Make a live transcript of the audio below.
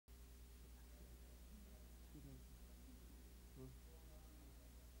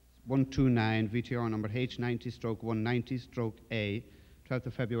129, VTR number H90/190/A, 12th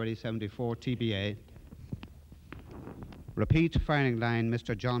of February 74, TBA. Repeat firing line,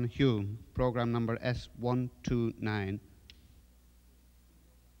 Mr. John Hume, program number S129.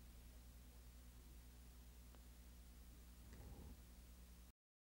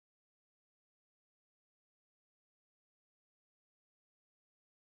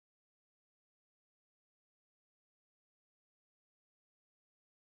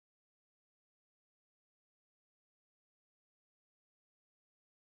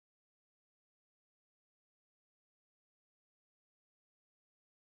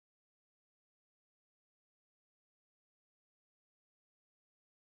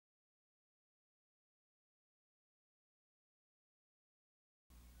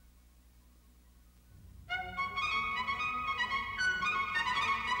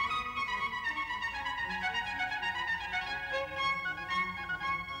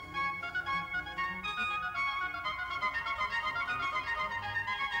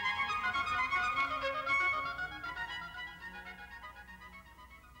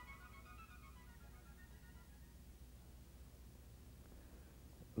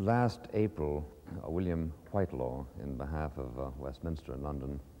 Last April, William Whitelaw, in behalf of Westminster in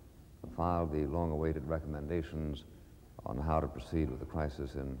London, filed the long-awaited recommendations on how to proceed with the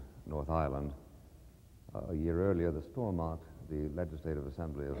crisis in North Ireland. A year earlier, the Stormont, the Legislative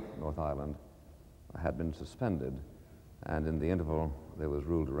Assembly of North Ireland, had been suspended, and in the interval, there was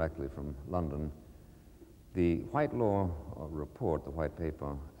rule directly from London. The Whitelaw report, the White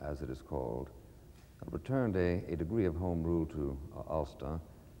Paper, as it is called, returned a degree of home rule to Ulster,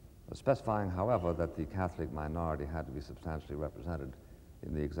 specifying, however, that the Catholic minority had to be substantially represented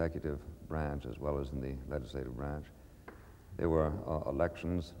in the executive branch as well as in the legislative branch. There were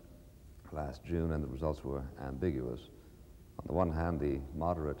elections last June, and the results were ambiguous. On the one hand, the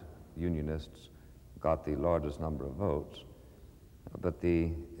moderate Unionists got the largest number of votes, but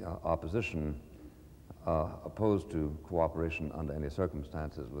the opposition opposed to cooperation under any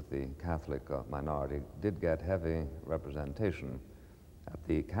circumstances with the Catholic minority did get heavy representation. At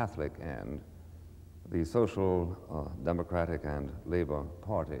the Catholic end, the Social Democratic and Labour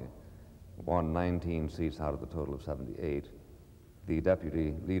Party won 19 seats out of the total of 78. The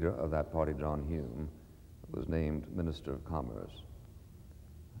deputy leader of that party, John Hume, was named Minister of Commerce.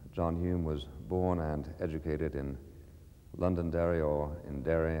 John Hume was born and educated in Londonderry, or in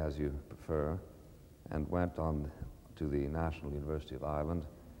Derry as you prefer, and went on to the National University of Ireland.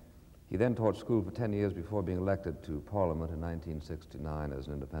 He then taught school for 10 years before being elected to Parliament in 1969 as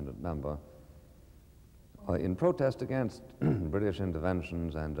an independent member. In protest against British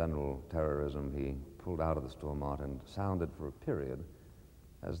interventions and general terrorism, he pulled out of the Stormont and sounded for a period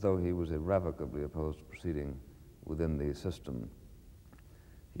as though he was irrevocably opposed to proceeding within the system.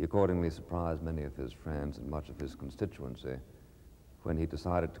 He accordingly surprised many of his friends and much of his constituency when he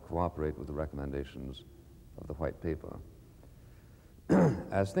decided to cooperate with the recommendations of the White Paper.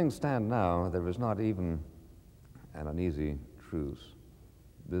 As things stand now, there is not even an uneasy truce.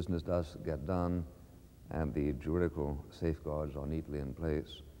 Business does get done, and the juridical safeguards are neatly in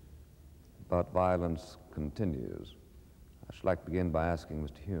place, but violence continues. I should like to begin by asking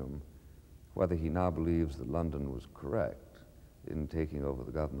Mr. Hume whether he now believes that London was correct in taking over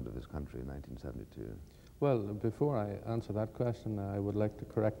the government of his country in 1972. Well, before I answer that question, I would like to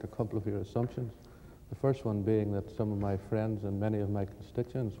correct a couple of your assumptions. The first one being that some of my friends and many of my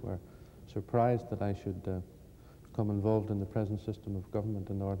constituents were surprised that I should become involved in the present system of government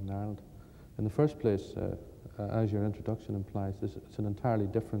in Northern Ireland. In the first place, as your introduction implies, it's an entirely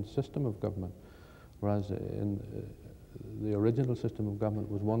different system of government, whereas in the original system of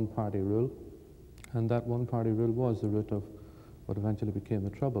government was one-party rule, and that one-party rule was the root of what eventually became the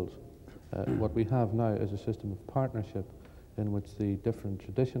Troubles. What we have now is a system of partnership in which the different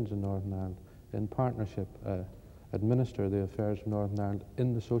traditions in Northern Ireland in partnership administer the affairs of Northern Ireland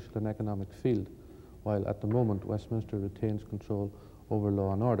in the social and economic field, while at the moment Westminster retains control over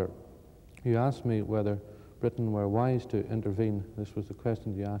law and order. You asked me whether Britain were wise to intervene. This was the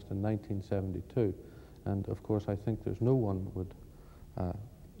question you asked in 1972, and of course I think there's no one would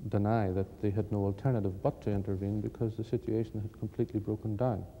deny that they had no alternative but to intervene, because the situation had completely broken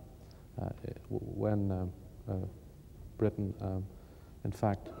down when Britain in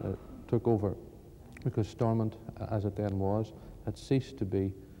fact took over, because Stormont, as it then was, had ceased to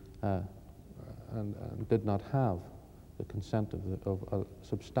be and did not have the consent of a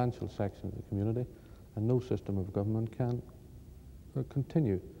substantial section of the community, and no system of government can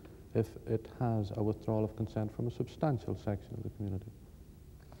continue if it has a withdrawal of consent from a substantial section of the community.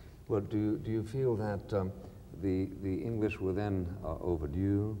 Well, do you feel that the English were then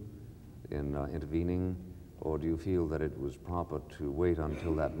overdue in intervening, or do you feel that it was proper to wait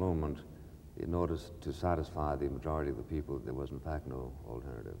until that moment in order to satisfy the majority of the people that there was in fact no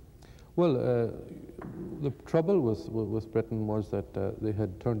alternative? Well, the trouble with Britain was that they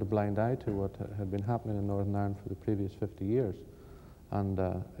had turned a blind eye to what had been happening in Northern Ireland for the previous 50 years. And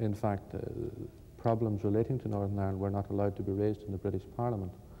in fact, problems relating to Northern Ireland were not allowed to be raised in the British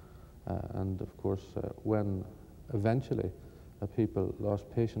Parliament. And of course, when eventually people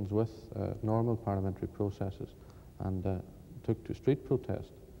lost patience with normal parliamentary processes and took to street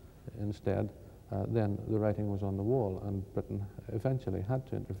protest instead, then the writing was on the wall, and Britain eventually had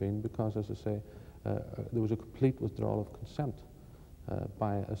to intervene because, as I say, there was a complete withdrawal of consent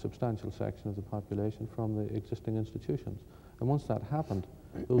by a substantial section of the population from the existing institutions. And once that happened,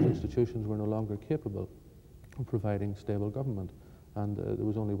 those institutions were no longer capable of providing stable government. And there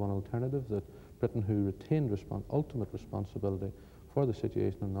was only one alternative, that Britain, who retained ultimate responsibility for the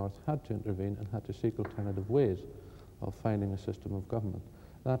situation in the North, had to intervene and had to seek alternative ways of finding a system of government.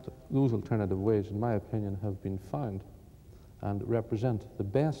 Those alternative ways, in my opinion, have been found and represent the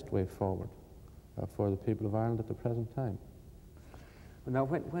best way forward for the people of Ireland at the present time. Now,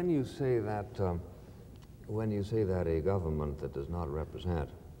 when you say that a government that does not represent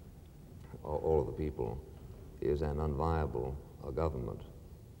all of the people is an unviable government,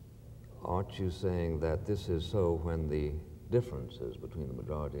 aren't you saying that this is so when the differences between the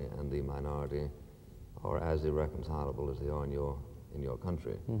majority and the minority are as irreconcilable as they are in your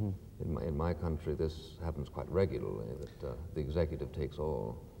country? Mm-hmm. In my country, this happens quite regularly, that the executive takes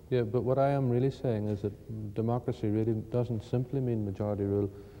all. Yeah, but what I am really saying is that democracy really doesn't simply mean majority rule.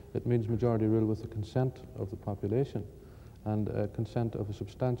 It means majority rule with the consent of the population, and consent of a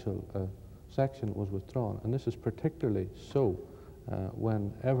substantial section was withdrawn. And this is particularly so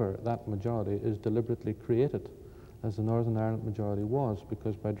whenever that majority is deliberately created, as the Northern Ireland majority was,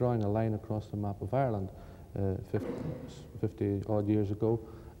 because by drawing a line across the map of Ireland 50 odd years ago,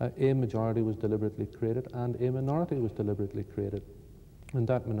 a majority was deliberately created and a minority was deliberately created. And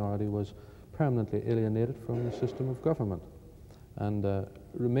that minority was permanently alienated from the system of government, and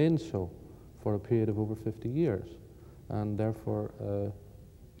remained so for a period of over 50 years. And therefore,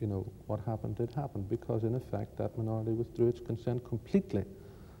 you know, what happened did happen, because in effect that minority withdrew its consent completely.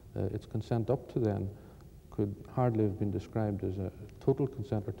 Its consent up to then could hardly have been described as a total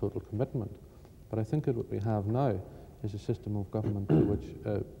consent or total commitment. But I think that what we have now is a system of government to which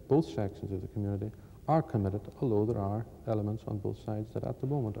both sections of the community are committed, although there are elements on both sides that at the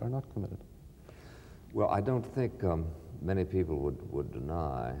moment are not committed. Well, I don't think many people would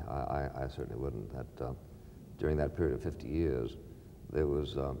deny, I certainly wouldn't, that during that period of 50 years, there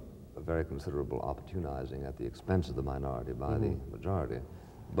was a very considerable opportunizing at the expense of the minority by the majority.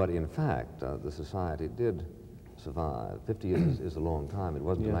 But in fact, the society did survive. 50 years is a long time. It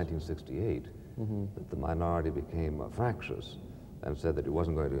wasn't until 1968 that the minority became fractious and said that it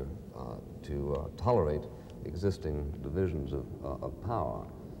wasn't going to tolerate existing divisions of power.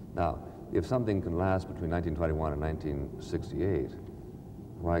 Now, if something can last between 1921 and 1968,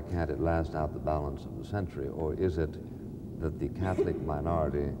 why can't it last out the balance of the century? Or is it that the Catholic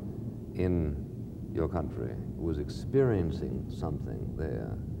minority in your country was experiencing something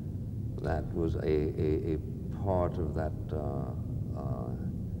there that was a part of that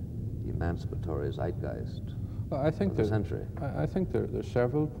emancipatory zeitgeist of the century? I think there's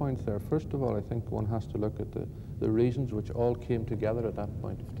several points there. First of all, I think one has to look at the reasons which all came together at that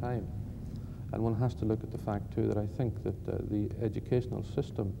point of time. And one has to look at the fact, too, that I think that the educational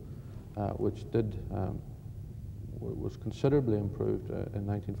system, which was considerably improved in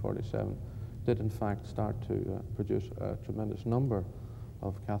 1947, did in fact start to produce a tremendous number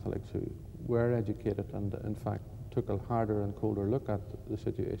of Catholics who were educated and in fact took a harder and colder look at the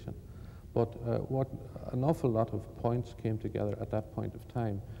situation. But an awful lot of points came together at that point of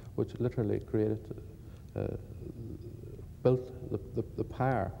time, which literally built the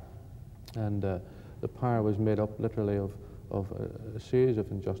power. And the power was made up literally of a series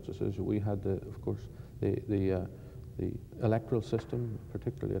of injustices. We had, of course, the electoral system,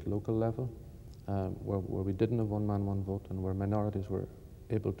 particularly at local level, where we didn't have one man, one vote, and where minorities were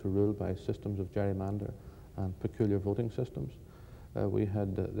able to rule by systems of gerrymander and peculiar voting systems. We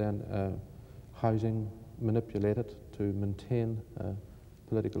had then housing manipulated to maintain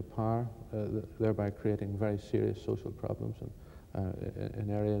political power, thereby creating very serious social problems in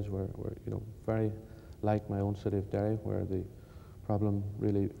areas where, you know, very like my own city of Derry, where the problem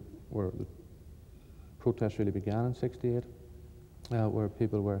really, where the protests really began in '68, where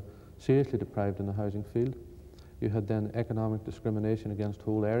people were seriously deprived in the housing field. You had then economic discrimination against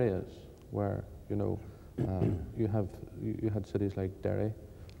whole areas, where, you know, you had cities like Derry,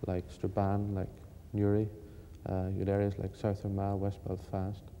 like Strabane, like Newry. You had areas like South Armagh, West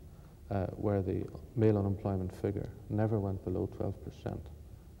Belfast, where the male unemployment figure never went below 12%,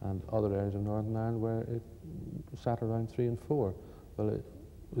 and other areas of Northern Ireland where it sat around 3 and 4. Well,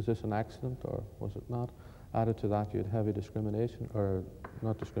 was this an accident or was it not? Added to that, you had heavy discrimination, or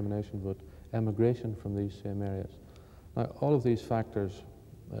not discrimination, but emigration from these same areas. Now, all of these factors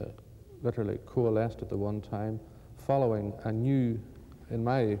literally coalesced at the one time, following a new, in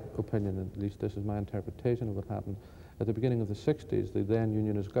my opinion, at least this is my interpretation of what happened, at the beginning of the 60s, the then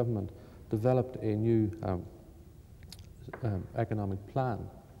Unionist government developed a new economic plan,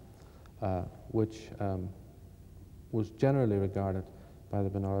 which was generally regarded by the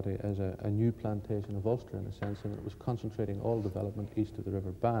minority as a new plantation of Ulster, in a sense, and it was concentrating all development east of the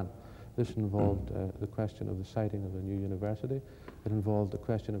River Bann. This involved the question of the siting of a new university. It involved the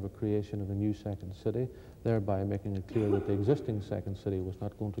question of a creation of a new second city, thereby making it clear that the existing second city was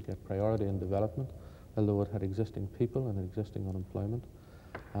not going to get priority in development, although it had existing people and existing unemployment.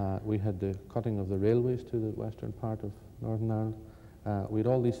 We had the cutting of the railways to the western part of Northern Ireland. We had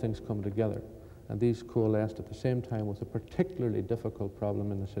all these things come together, and these coalesced at the same time with a particularly difficult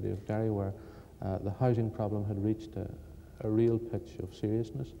problem in the city of Derry, where the housing problem had reached a real pitch of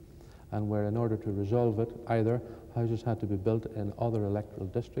seriousness, and where in order to resolve it, either houses had to be built in other electoral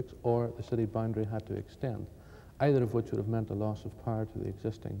districts or the city boundary had to extend, either of which would have meant a loss of power to the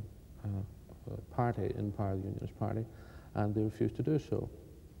existing party in power, the Unionist Party, and they refused to do so.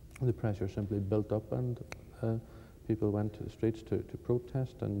 The pressure simply built up, and people went to the streets to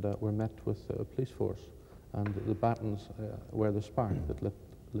protest, and were met with a police force, and the batons were the spark that lit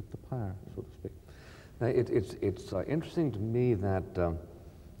the pyre, so to speak. Now, it's interesting to me that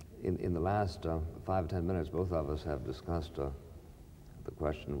in the last 5 or 10 minutes, both of us have discussed the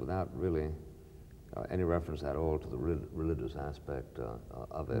question without really any reference at all to the religious aspect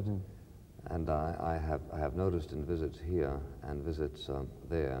of it. Mm-hmm. And I have noticed in visits here and visits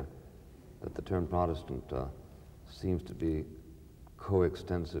there that the term Protestant seems to be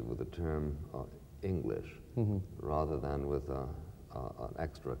coextensive with the term English, mm-hmm. rather than with an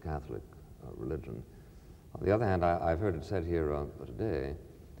extra Catholic religion. On the other hand, I've heard it said here today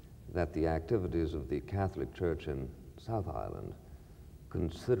that the activities of the Catholic Church in South Ireland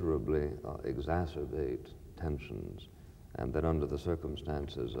considerably exacerbate tensions, and that under the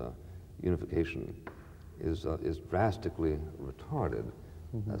circumstances, unification is drastically retarded,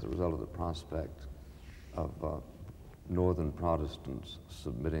 mm-hmm. as a result of the prospect of Northern Protestants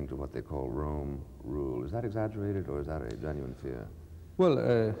submitting to what they call Rome rule. Is that exaggerated, or is that a genuine fear? Well,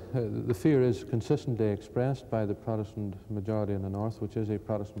 the fear is consistently expressed by the Protestant majority in the north, which is a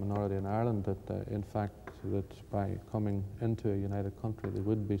Protestant minority in Ireland, that in fact that by coming into a united country they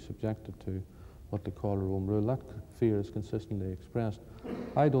would be subjected to what they call Rome rule. That fear is consistently expressed.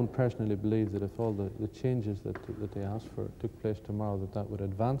 I don't personally believe that if all the changes that they asked for took place tomorrow, that would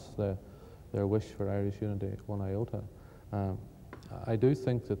advance their wish for Irish unity one iota. I do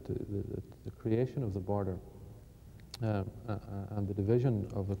think that the creation of the border and the division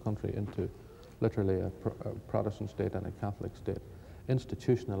of the country into literally a Protestant state and a Catholic state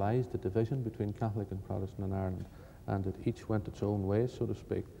institutionalized the division between Catholic and Protestant in Ireland, and that each went its own way, so to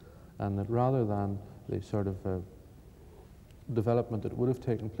speak, and that rather than the sort of development that would have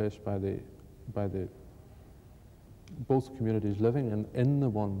taken place by the both communities living in the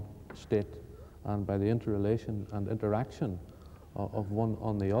one state, and by the interrelation and interaction of one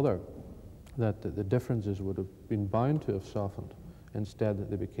on the other, that the differences would have been bound to have softened. Instead, that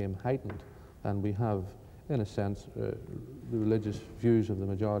they became heightened, and we have, in a sense, the religious views of the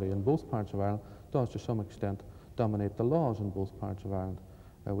majority in both parts of Ireland does to some extent dominate the laws in both parts of Ireland.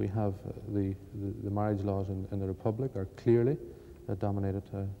 We have the marriage laws in the Republic are clearly dominated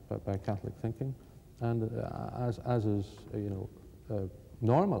by Catholic thinking, and as is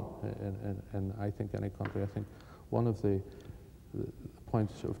normal in I think any country. I think one of the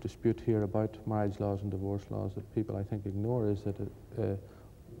points of dispute here about marriage laws and divorce laws that people I think ignore is that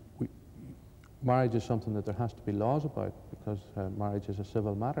marriage is something that there has to be laws about, because marriage is a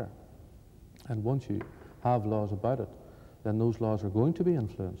civil matter, and once you have laws about it, then those laws are going to be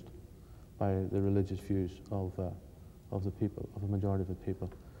influenced by the religious views of the people, of the majority of the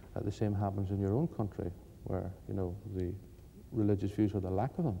people. The same happens in your own country, where the religious views, or the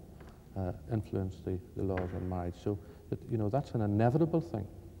lack of them, influence the laws on marriage. So that that's an inevitable thing,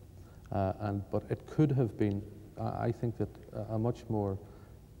 but it could have been. I think that a much more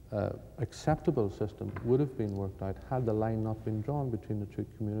acceptable system would have been worked out had the line not been drawn between the two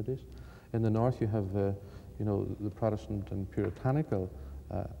communities. In the north, you have the Protestant and puritanical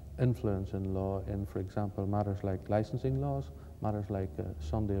influence in law in, for example, matters like licensing laws, matters like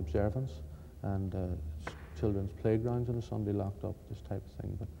Sunday observance, and children's playgrounds on a Sunday locked up, this type of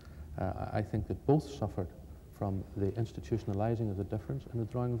thing. But I think that both suffered from the institutionalizing of the difference and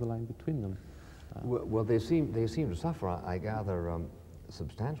the drawing of the line between them. Well, they seem to suffer, I gather,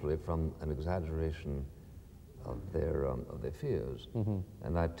 substantially from an exaggeration of their fears. Mm-hmm.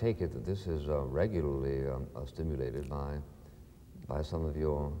 And I take it that this is regularly stimulated by some of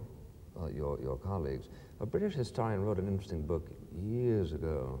your colleagues. A British historian wrote an interesting book years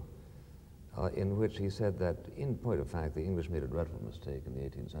ago in which he said that, in point of fact, the English made a dreadful mistake in the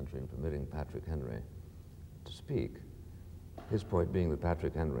 18th century in permitting Patrick Henry to speak. His point being that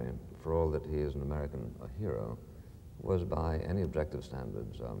Patrick Henry, for all that he is an American hero, was by any objective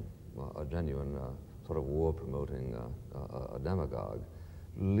standards a genuine sort of war-promoting a demagogue.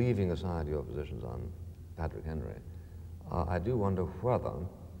 Leaving aside your positions on Patrick Henry, I do wonder whether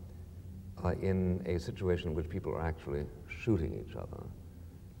in a situation in which people are actually shooting each other,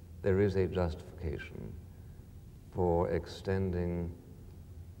 there is a justification for extending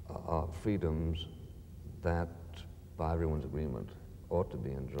freedoms that, by everyone's agreement, ought to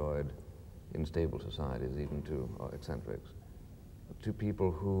be enjoyed in stable societies, even to eccentrics, to people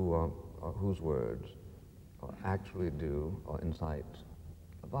who, whose words actually do incite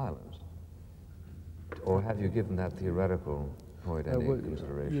violence. Or have you given that theoretical point any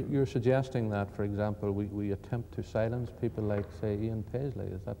consideration? You're suggesting that, for example, we attempt to silence people like, say, Ian Paisley.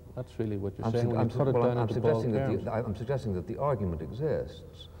 That's really what you're saying? I'm suggesting that the argument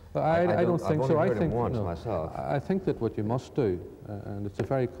exists. But I don't think so. I think that what you must do, and it's a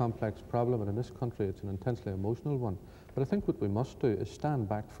very complex problem, and in this country it's an intensely emotional one, but I think what we must do is stand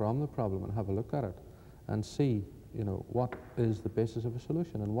back from the problem and have a look at it and see, you know, what is the basis of a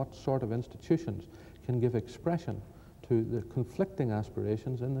solution and what sort of institutions can give expression to the conflicting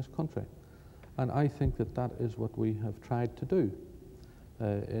aspirations in this country. And I think that that is what we have tried to do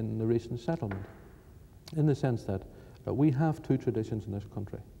in the recent settlement, in the sense that we have two traditions in this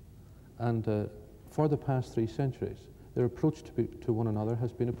country. And for the past 3 centuries, their approach to one another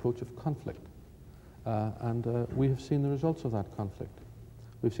has been an approach of conflict. And we have seen the results of that conflict.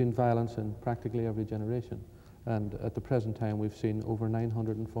 We've seen violence in practically every generation. And at the present time, we've seen over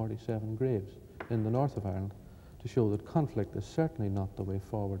 947 graves in the north of Ireland to show that conflict is certainly not the way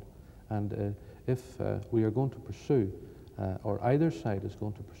forward. And if we are going to pursue, or either side is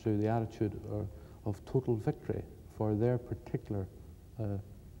going to pursue the attitude of total victory for their particular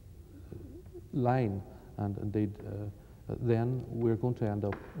line, and indeed then we're going to end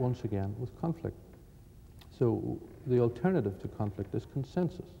up once again with conflict. So the alternative to conflict is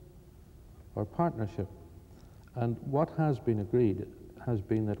consensus or partnership. And what has been agreed has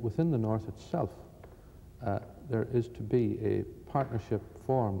been that within the North itself there is to be a partnership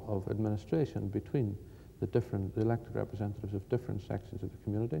form of administration between the elected representatives of different sections of the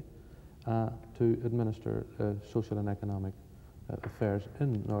community to administer social and economic affairs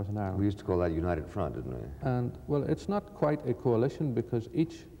in Northern Ireland. We used to call that United Front, didn't we? And, well, it's not quite a coalition because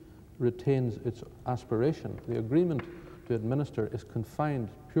each retains its aspiration. The agreement to administer is confined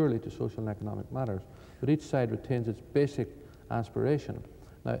purely to social and economic matters, but each side retains its basic aspiration.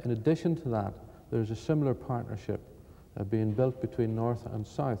 Now, in addition to that, there's a similar partnership being built between North and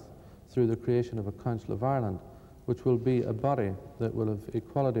South through the creation of a Council of Ireland, which will be a body that will have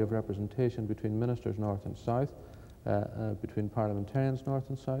equality of representation between ministers North and South, between parliamentarians North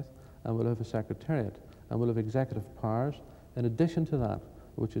and South, and will have a secretariat, and will have executive powers. In addition to that,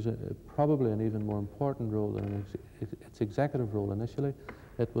 which is probably an even more important role than its executive role initially,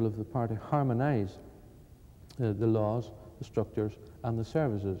 it will have the power to harmonise the laws, the structures, and the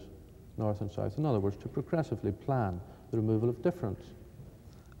services North and South. In other words, to progressively plan the removal of difference.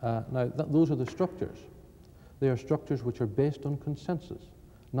 Now, those are the structures. They are structures which are based on consensus,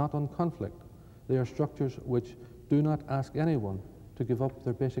 not on conflict. They are structures which do not ask anyone to give up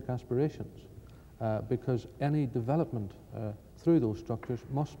their basic aspirations, because any development through those structures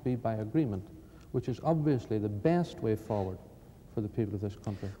must be by agreement, which is obviously the best way forward for the people of this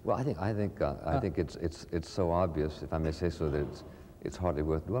country. Well, I think it's so obvious, if I may say so, that it's hardly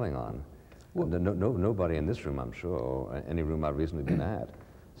worth dwelling on. Well, nobody in this room, I'm sure, or any room I've recently been at,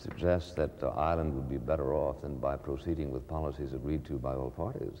 suggests that Ireland would be better off than by proceeding with policies agreed to by all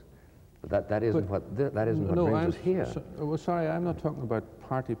parties. But that isn't what brings us here. Well, sorry, I'm not talking about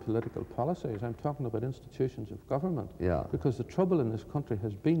party political policies. I'm talking about institutions of government. Yeah. Because the trouble in this country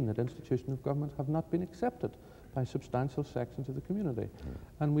has been that institutions of government have not been accepted by substantial sections of the community.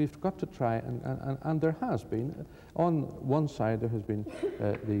 And we've got to try, and there has been. On one side, there has been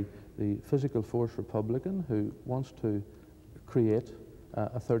the physical force Republican who wants to create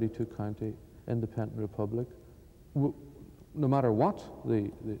a 32-county independent republic, no matter what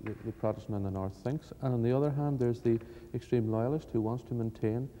the Protestant in the north thinks. And on the other hand, there's the extreme loyalist who wants to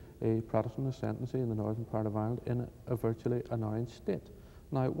maintain a Protestant ascendancy in the northern part of Ireland in a virtually an orange state.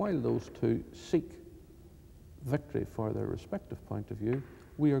 Now, while those two seek victory for their respective point of view,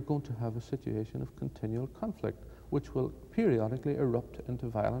 we are going to have a situation of continual conflict, which will periodically erupt into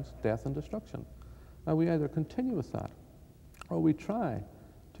violence, death, and destruction. Now, we either continue with that, or we try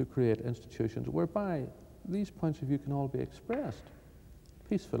to create institutions whereby these points of view can all be expressed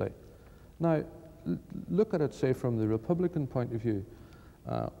peacefully. Now, look at it, say, from the Republican point of view,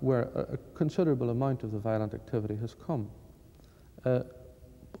 where a considerable amount of the violent activity has come.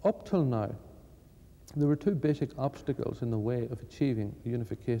 Up till now, there were two basic obstacles in the way of achieving the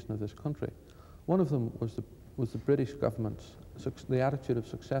unification of this country. One of them was the British government's, the attitude of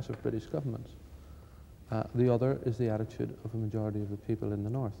successive British governments. The other is the attitude of a majority of the people in the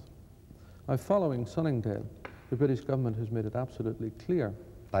north. Now, following Sunningdale, the British government has made it absolutely clear.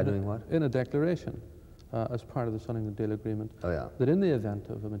 By doing what? In a declaration, as part of the Sunningdale Agreement, that in the event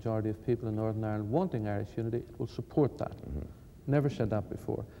of a majority of people in Northern Ireland wanting Irish unity, it will support that. Never said that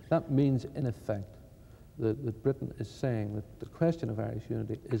before. That means, in effect, that Britain is saying that the question of Irish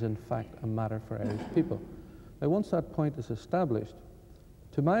unity is, in fact, a matter for Irish people. Now, once that point is established,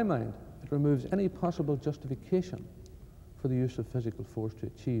 to my mind, it removes any possible justification for the use of physical force to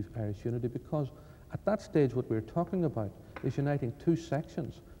achieve Irish unity, because at that stage what we're talking about is uniting two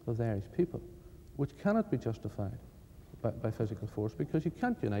sections of the Irish people, which cannot be justified by physical force, because you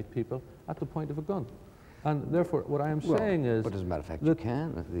can't unite people at the point of a gun. And therefore, what I am saying is... But as a matter of fact, you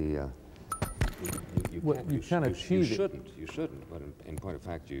can. You can achieve it. You shouldn't. But in point of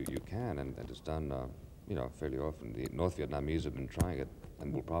fact, you can, and it's done, fairly often. The North Vietnamese have been trying it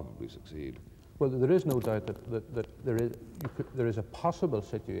and will probably succeed. Well, there is no doubt that there is a possible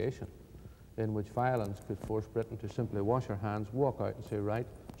situation in which violence could force Britain to simply wash her hands, walk out and say, right,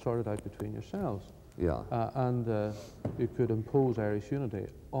 sort it out between yourselves. Yeah. And you could impose Irish unity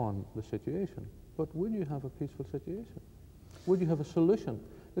on the situation. But would you have a peaceful situation? Would you have a solution?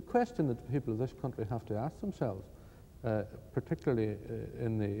 The question that the people of this country have to ask themselves, particularly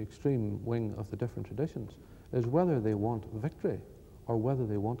in the extreme wing of the different traditions, is whether they want victory or whether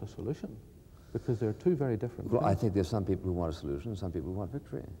they want a solution. Because they're two very different things. I think there's some people who want a solution and some people who want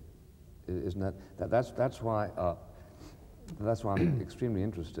victory. Isn't that's why I'm extremely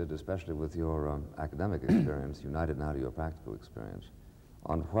interested, especially with your academic experience, united now to your practical experience,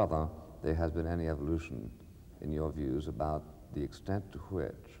 on whether there has been any evolution in your views about the extent to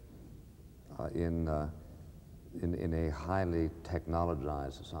which in a highly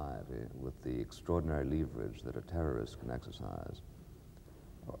technologized society with the extraordinary leverage that a terrorist can exercise,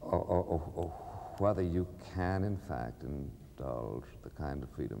 or whether you can, in fact, indulge the kind of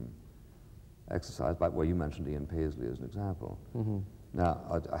freedom exercised by, well, you mentioned Ian Paisley as an example.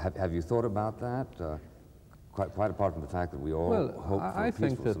 Now, have you thought about that? Quite apart from the fact that we all hope for a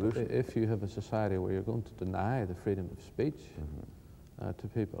peaceful solution. I think that if you have a society where you're going to deny the freedom of speech to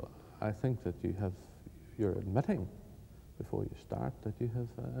people, I think that you're admitting before you start that you have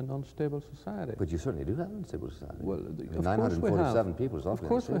an unstable society. But you certainly do have an unstable society. Well, of 947 people is awfully Of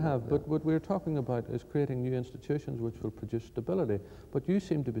course we unstable. have, but what we're talking about is creating new institutions which will produce stability. But you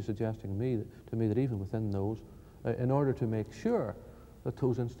seem to be suggesting to me that even within those, in order to make sure that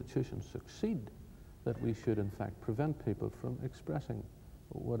those institutions succeed, that we should in fact prevent people from expressing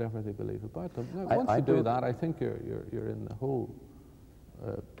whatever they believe about them. Now, once you do that, I think you're in the whole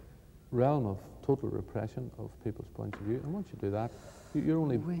realm of total repression of people's points of view. And once you do that, you're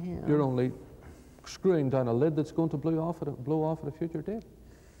only screwing down a lid that's going to blow off at a future date.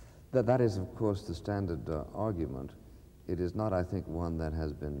 That is, of course, the standard argument. It is not, I think, one that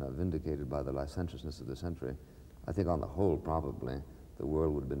has been vindicated by the licentiousness of the century. I think on the whole, probably, the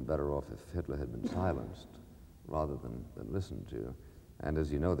world would have been better off if Hitler had been silenced rather than listened to. And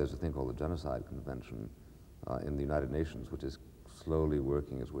as you know, there's a thing called the Genocide Convention in the United Nations, which is slowly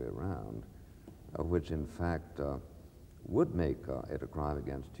working its way around, which in fact would make it a crime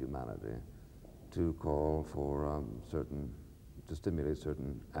against humanity to call for to stimulate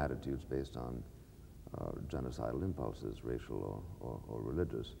certain attitudes based on genocidal impulses, racial or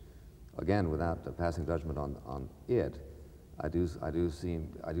religious. Again, without passing judgment on it, I do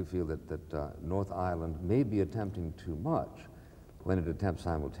feel that North Ireland may be attempting too much when it attempts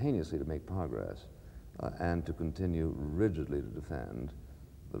simultaneously to make progress and to continue rigidly to defend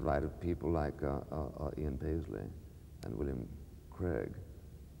the right of people like Ian Paisley and William Craig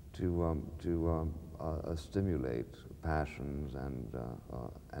to stimulate passions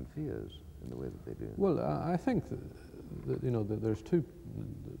and fears in the way that they do. Well, I think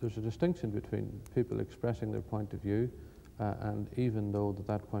there's a distinction between people expressing their point of view, and even though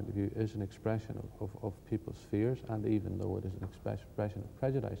that point of view is an expression of people's fears, and even though it is an expression of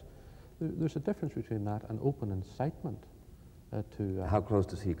prejudice, there's a difference between that and open incitement to... How close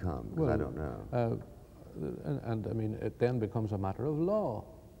does he come? Because I don't know. And I mean, it then becomes a matter of law.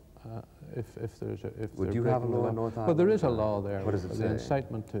 If Would you have a law in North Ireland? Well, there is a law there. What does it say? The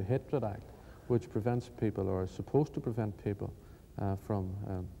Incitement to Hatred Act, which prevents people, or is supposed to prevent people from,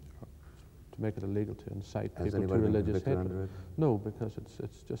 to make it illegal to incite people to religious hatred. Under it? No, because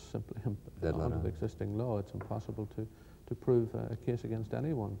it's just simply under the existing law, it's impossible to prove a case against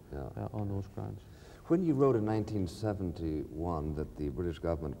anyone on those grounds. When you wrote in 1971 that the British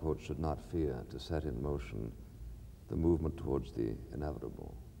government, quote, should not fear to set in motion the movement towards the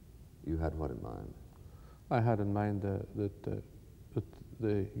inevitable, you had what in mind? I had in mind that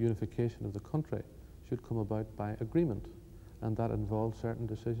the unification of the country should come about by agreement, and that involved certain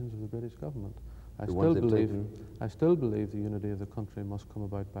decisions of the British government. I still believe the unity of the country must come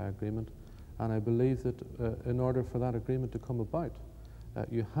about by agreement, and I believe that in order for that agreement to come about,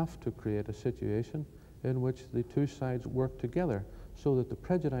 you have to create a situation in which the two sides work together so that the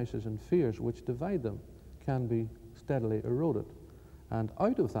prejudices and fears which divide them can be steadily eroded. And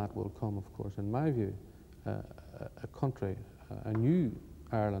out of that will come, of course, in my view, a country, a new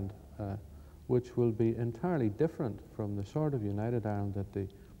Ireland, which will be entirely different from the sort of united Ireland that the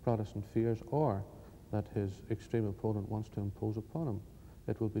Protestant fears or that his extreme opponent wants to impose upon him.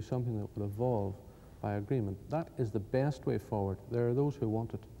 It will be something that will evolve by agreement. That is the best way forward. There are those who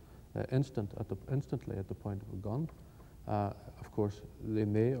want it instantly at the point of a gun. Of course, they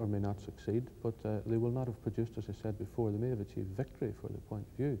may or may not succeed, but they will not have produced, as I said before, they may have achieved victory for their point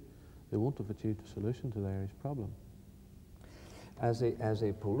of view. They won't have achieved a solution to the Irish problem. As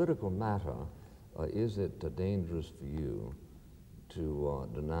a political matter, is it dangerous for you to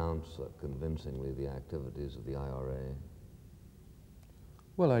denounce convincingly the activities of the IRA?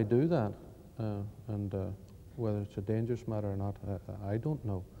 Well, I do that, and whether it's a dangerous matter or not, I don't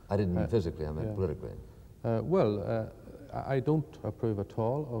know. I didn't mean physically, I meant politically. I don't approve at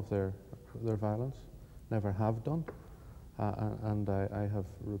all of their violence, never have done, and I have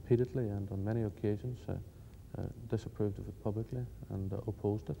repeatedly and on many occasions disapproved of it publicly and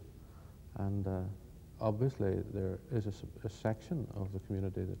opposed it. And obviously there is a section of the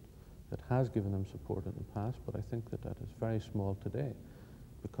community that has given them support in the past, but I think that is very small today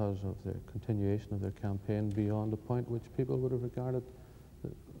because of the continuation of their campaign beyond the point which people would have regarded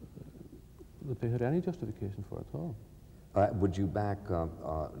that they had any justification for at all. Would you back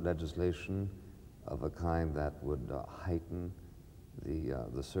legislation of a kind that would heighten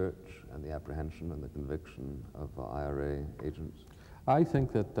the search and the apprehension and the conviction of IRA agents? I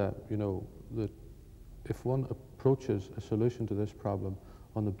think that that if one approaches a solution to this problem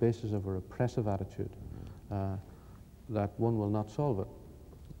on the basis of a repressive attitude, that one will not solve it.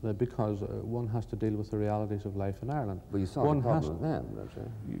 Because one has to deal with the realities of life in Ireland. But you solve the problem with them, don't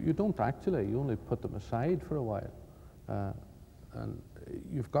you? You don't actually. You only put them aside for a while. And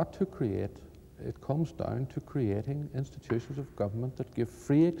you've got to create, it comes down to creating institutions of government that give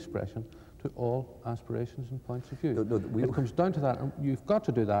free expression to all aspirations and points of view. It comes down to that, and you've got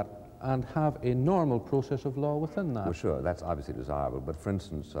to do that and have a normal process of law within that. Well, sure, that's obviously desirable. But for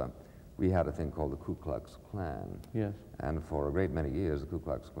instance, we had a thing called the Ku Klux Klan. Yes. And for a great many years, the Ku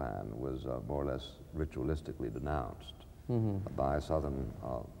Klux Klan was more or less ritualistically denounced by Southern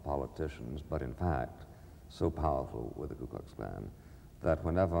politicians, but in fact, so powerful were the Ku Klux Klan that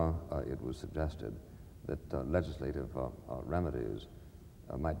whenever it was suggested that legislative remedies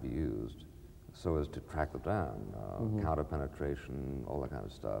might be used so as to track them down, counter-penetration, all that kind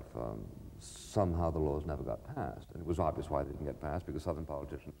of stuff, somehow the laws never got passed. And it was obvious why they didn't get passed, because Southern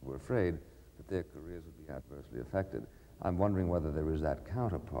politicians were afraid that their careers would be adversely affected. I'm wondering whether there is that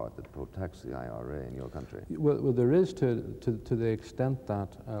counterpart that protects the IRA in your country. Well, there is to the extent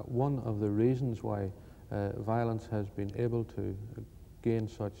that one of the reasons why violence has been able to gain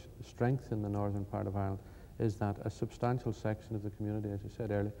such strength in the northern part of Ireland is that a substantial section of the community, as I said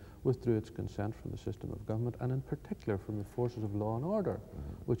earlier, withdrew its consent from the system of government, and in particular from the forces of law and order,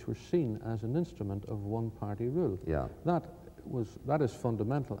 which were seen as an instrument of one-party rule. Yeah. That is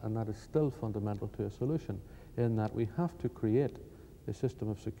fundamental, and that is still fundamental to a solution, in that we have to create a system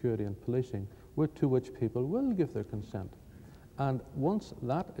of security and policing to which people will give their consent. And once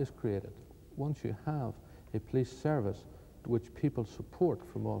that is created, once you have a police service which people support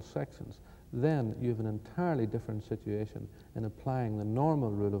from all sections, then you have an entirely different situation in applying the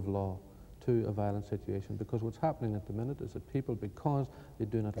normal rule of law to a violent situation. Because what's happening at the minute is that people, because they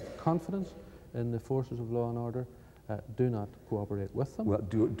do not have confidence in the forces of law and order, do not cooperate with them. Well,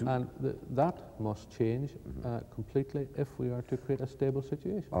 and that must change completely if we are to create a stable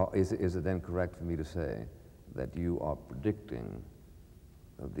situation. Is it then correct for me to say that you are predicting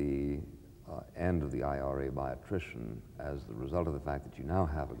the end of the IRA by attrition as the result of the fact that you now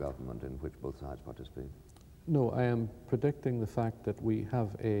have a government in which both sides participate? No, I am predicting the fact that we have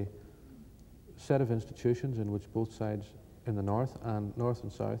a set of institutions in which both sides in the north and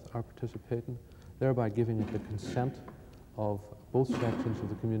south are participating, thereby giving it the consent of both sections of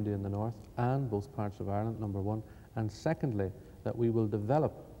the community in the north and both parts of Ireland, number one. And secondly, that we will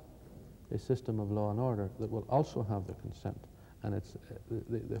develop a system of law and order that will also have the consent. And it's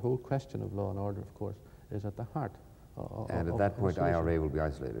the whole question of law and order, of course, is at the heart and at that point, IRA will be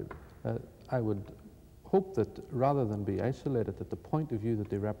isolated? I would hope that rather than be isolated, that the point of view that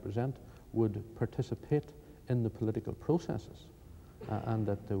they represent would participate in the political processes and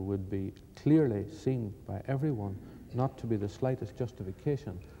that there would be clearly seen by everyone not to be the slightest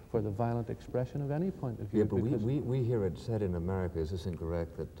justification for the violent expression of any point of view. Yeah, but we hear it said in America, is this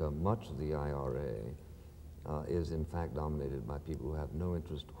incorrect, that much of the IRA is in fact dominated by people who have no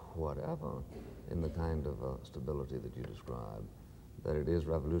interest whatever in the kind of stability that you describe, that it is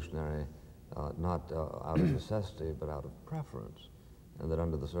revolutionary not out of necessity but out of preference, and that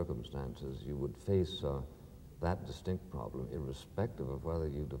under the circumstances you would face that distinct problem irrespective of whether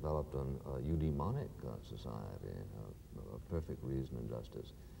you developed an eudemonic society of perfect reason and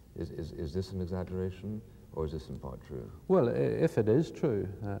justice. Is this an exaggeration, or is this in part true? Well, if it is true,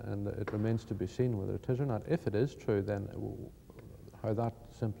 and it remains to be seen whether it is or not, if it is true, then how that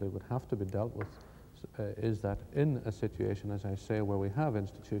simply would have to be dealt with is that in a situation, as I say, where we have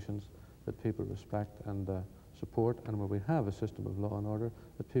institutions that people respect and support, and where we have a system of law and order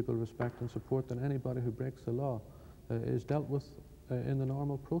that people respect and support, then anybody who breaks the law is dealt with in the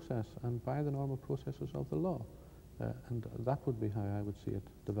normal process and by the normal processes of the law. And that would be how I would see it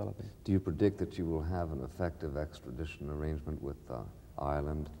developing. Do you predict that you will have an effective extradition arrangement with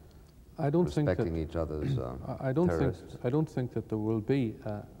Ireland, respecting each other's terrorists? I don't think that there will be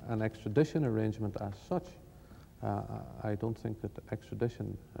an extradition arrangement as such. I don't think that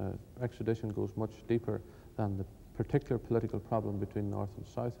extradition goes much deeper than the particular political problem between North and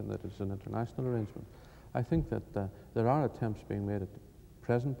South, and that it's an international arrangement. I think that there are attempts being made at the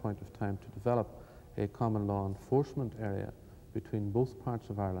present point of time to develop a common law enforcement area between both parts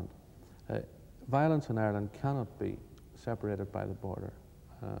of Ireland. Violence in Ireland cannot be separated by the border.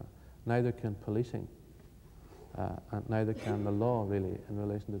 Neither can policing, and neither can the law, really, in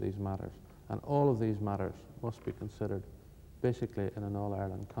relation to these matters. And all of these matters must be considered basically in an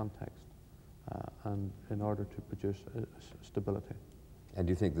all-Ireland context and in order to produce stability. And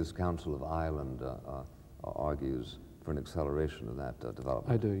do you think this Council of Ireland argues for an acceleration of that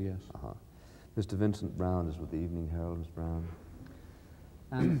development? I do, yes. Mr. Vincent Browne is with the Evening Herald. Ms.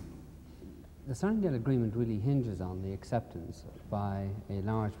 Browne. The Sunningdale Agreement really hinges on the acceptance by a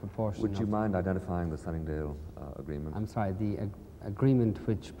large proportion Would you mind identifying the Sunningdale Agreement? I'm sorry, the agreement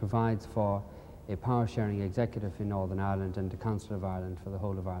which provides for a power-sharing executive in Northern Ireland and the Council of Ireland for the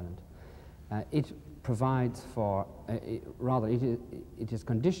whole of Ireland. It provides for, it is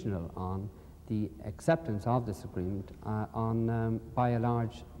conditional on the acceptance of this agreement by a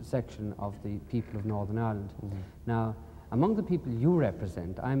large section of the people of Northern Ireland. Now, among the people you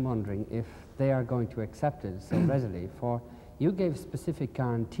represent, I'm wondering if they are going to accept it so readily, for you gave specific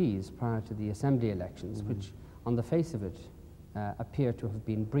guarantees prior to the Assembly elections, which on the face of it appear to have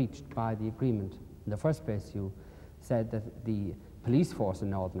been breached by the agreement. In the first place, you said that the police force in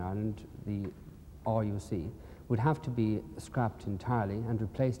Northern Ireland, the RUC, would have to be scrapped entirely and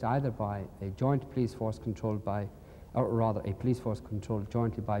replaced either by a joint police force controlled by, or rather a police force controlled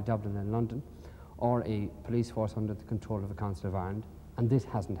jointly by Dublin and London, or a police force under the control of the Council of Ireland. And this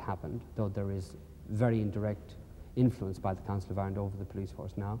hasn't happened, though there is very indirect influence by the Council of Ireland over the police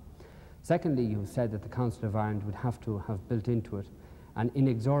force now. Secondly, you said that the Council of Ireland would have to have built into it an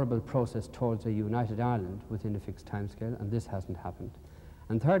inexorable process towards a united Ireland within a fixed timescale, and this hasn't happened.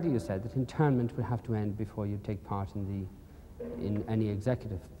 And thirdly, you said that internment would have to end before you take part in any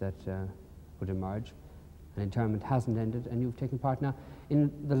executive that would emerge. And internment hasn't ended, and you've taken part. Now,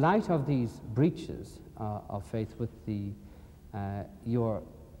 in the light of these breaches of faith with your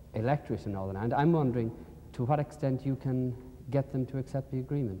electorate in Northern Ireland, I'm wondering to what extent you can get them to accept the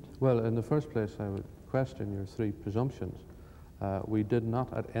agreement. Well, in the first place, I would question your three presumptions. We did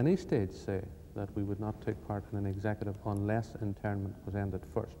not at any stage say that we would not take part in an executive unless internment was ended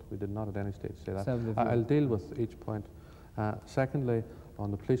first. We did not at any stage say that. I'll deal with each point. Secondly,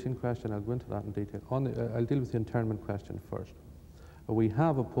 on the policing question, I'll go into that in detail. I'll deal with the internment question first. We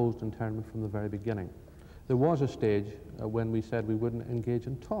have opposed internment from the very beginning. There was a stage when we said we wouldn't engage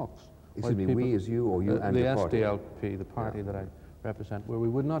in talks. Excuse me, we as you or you and the your party? SDLP, the party that I represent, where we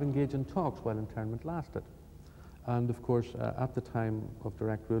would not engage in talks while internment lasted. And of course, at the time of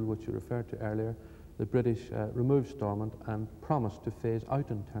direct rule, which you referred to earlier, the British removed Stormont and promised to phase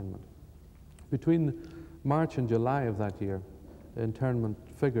out internment. Between March and July of that year, the internment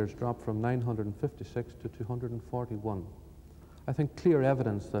figures dropped from 956 to 241. I think clear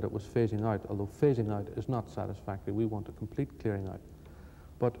evidence that it was phasing out, although phasing out is not satisfactory. We want a complete clearing out.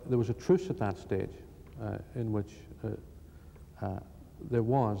 But there was a truce at that stage in which there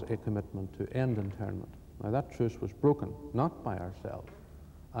was a commitment to end internment. Now that truce was broken, not by ourselves,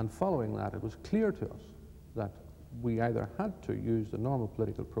 and following that it was clear to us that we either had to use the normal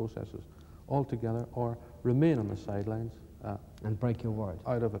political processes altogether or remain on the sidelines and break your word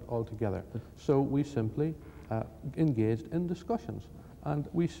out of it altogether. So we simply engaged in discussions, and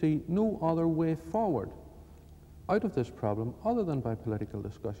we see no other way forward out of this problem other than by political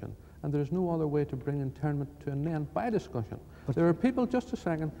discussion, and there's no other way to bring internment to an end by discussion. But there are people, just a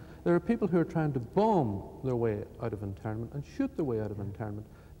second, there are people who are trying to bomb their way out of internment and shoot their way out of internment.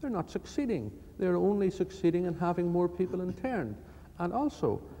 They're not succeeding. They're only succeeding in having more people interned. And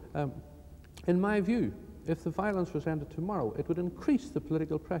also, in my view, if the violence was ended tomorrow, it would increase the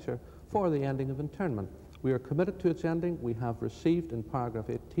political pressure for the ending of internment. We are committed to its ending. We have received in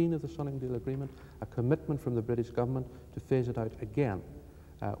paragraph 18 of the Sunningdale Agreement a commitment from the British government to phase it out again.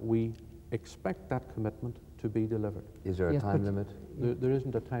 We expect that commitment to be delivered. Is there a time limit? There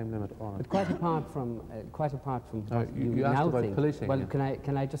isn't a time limit on it. But quite apart from what you asked now about think, policing. well,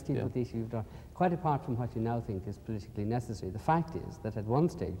 can I just deal with the issue you've done? Quite apart from what you now think is politically necessary, the fact is that at one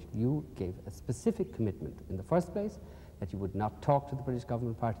stage you gave a specific commitment in the first place that you would not talk to the British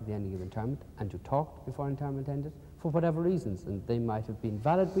government prior to the ending of internment, and you talked before internment ended for whatever reasons, and they might have been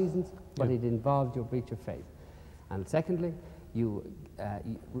valid reasons, but it involved your breach of faith. And secondly,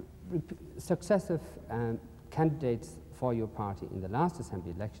 successive candidates for your party in the last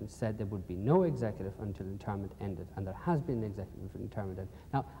assembly election said there would be no executive until internment ended, and there has been an executive until internment ended.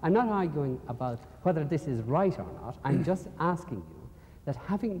 Now, I'm not arguing about whether this is right or not. I'm just asking you that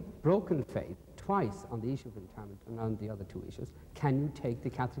having broken faith twice on the issue of internment and on the other two issues, can you take the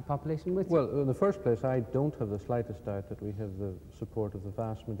Catholic population with you? Well, in the first place, I don't have the slightest doubt that we have the support of the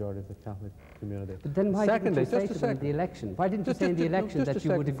vast majority of the Catholic community. But then why didn't you say to them in the election? Why didn't you say in the election that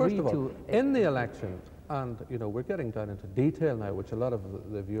you would agree to... First of all, in the election, and you know, we're getting down into detail now, which a lot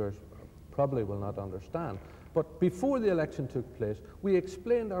of the viewers probably will not understand, but before the election took place, we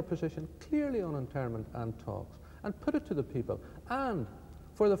explained our position clearly on internment and talks, and put it to the people. And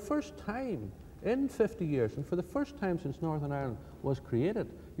for the first time in 50 years, and for the first time since Northern Ireland was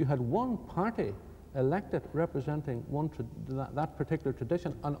created, you had one party elected representing that particular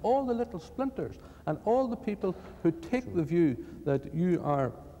tradition, and all the little splinters and all the people who take the view that you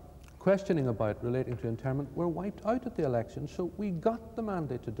are questioning about relating to internment were wiped out at the election. So we got the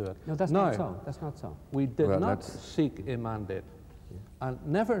mandate to do it. No, that's not so. That's not so. We did not seek a mandate, and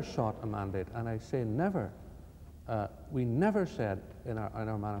never sought a mandate, and I say never. We never said in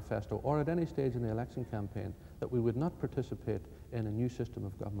our manifesto or at any stage in the election campaign that we would not participate in a new system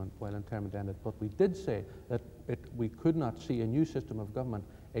of government while internment ended, but we did say that we could not see a new system of government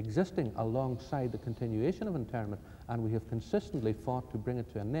existing alongside the continuation of internment, and we have consistently fought to bring it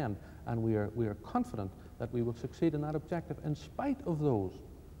to an end, and we are confident that we will succeed in that objective in spite of those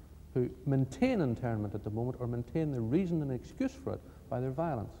who maintain internment at the moment or maintain the reason and excuse for it by their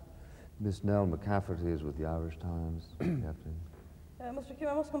violence. Miss Nell, McCafferty is with the Irish Times. Mr. Hume,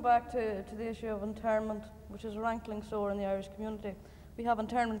 I must come back to the issue of internment, which is a rankling sore in the Irish community. We have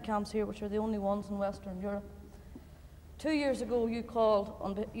internment camps here, which are the only ones in Western Europe. 2 years ago,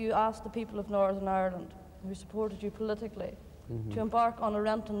 you asked the people of Northern Ireland, who supported you politically, to embark on a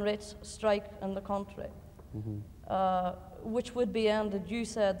rent and rates strike in the country, which would be ended, you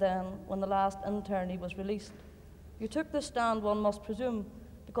said then, when the last internee was released. You took this stand, one must presume,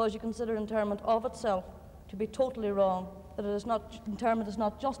 because you consider internment of itself to be totally wrong, that internment is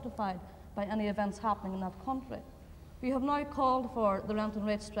not justified by any events happening in that country. You have now called for the rent and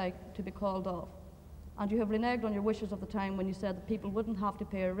rate strike to be called off, and you have reneged on your wishes of the time when you said that people wouldn't have to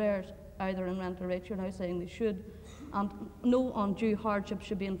pay arrears either in rent or rate. You're now saying they should, and no undue hardship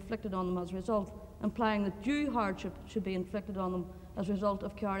should be inflicted on them as a result, implying that due hardship should be inflicted on them as a result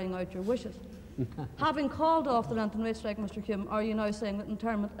of carrying out your wishes. Having called off the rent and rate strike, Mr. Hume, are you now saying that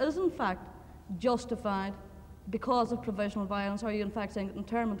internment is in fact justified because of provisional violence? Are you in fact saying that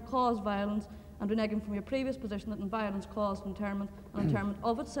internment caused violence and reneging from your previous position that violence caused interment and interment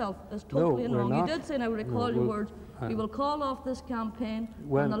of itself is totally wrong. You did say, and I recall your words, we will call off this campaign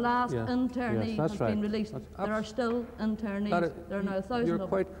when the last internee has been released. There are still internees. There are now 1,000 You're of them.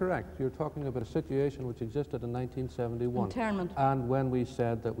 quite correct. You're talking about a situation which existed in 1971. Internment. And when we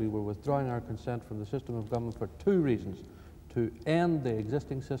said that we were withdrawing our consent from the system of government for two reasons, to end the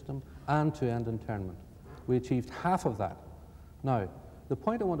existing system and to end internment. We achieved half of that. Now, the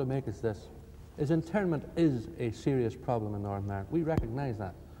point I want to make is this, is internment is a serious problem in Northern Ireland. We recognise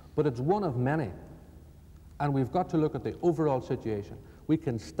that. But it's one of many. And we've got to look at the overall situation. We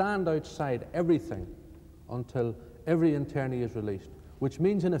can stand outside everything until every internee is released, which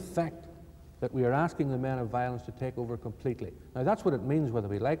means in effect that we are asking the men of violence to take over completely. Now that's what it means whether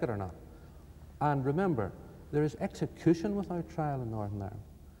we like it or not. And remember, there is execution without trial in Northern Ireland.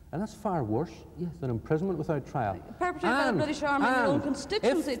 And that's far worse than imprisonment without trial. Perpetrated by the British Army in your own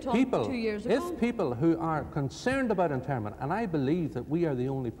constituency 2 years ago. If people who are concerned about internment, and I believe that we are the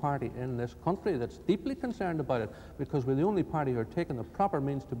only party in this country that's deeply concerned about it, because we're the only party who are taking the proper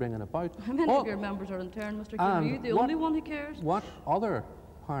means to bring it about. How many of your members are interned, Mr. Hume? Are you the only one who cares? What other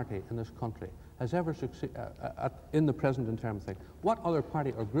party in this country has ever succeeded in the present internment thing? What other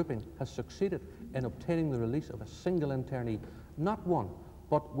party or grouping has succeeded in obtaining the release of a single internee? Not one.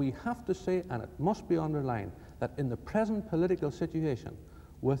 But we have to say, and it must be underlined, that in the present political situation,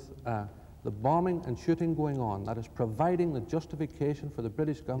 with the bombing and shooting going on, that is providing the justification for the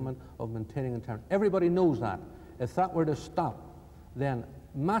British government of maintaining internment. Everybody knows that. If that were to stop, then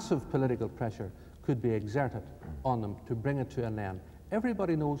massive political pressure could be exerted on them to bring it to an end.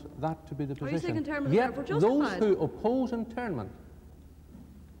 Everybody knows that to be the position. Are you saying internment Yet is therefore justified? those who oppose internment,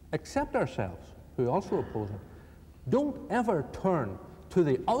 except ourselves, who also oppose it, don't ever turn to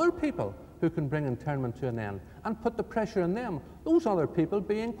the other people who can bring internment to an end and put the pressure on them, those other people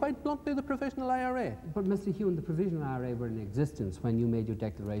being, quite bluntly, the provisional IRA. But Mr. Hume, the provisional IRA were in existence when you made your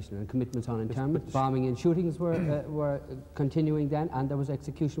declaration, and commitments on internment, bombing and shootings were continuing then, and there was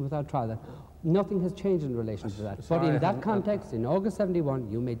execution without trial. Nothing has changed in relation to that. But in that context, in August 71,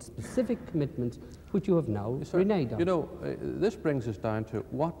 you made specific commitments which you have now reneged on. You know, this brings us down to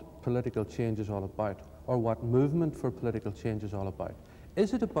what political change is all about, or what movement for political change is all about.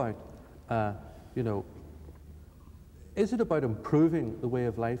 Is it about, is it about improving the way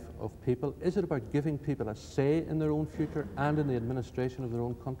of life of people? Is it about giving people a say in their own future and in the administration of their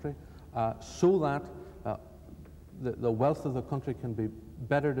own country, so that the wealth of the country can be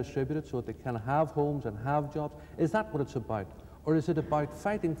better distributed, so that they can have homes and have jobs? Is that what it's about? Or is it about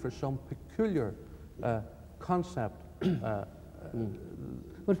fighting for some peculiar concept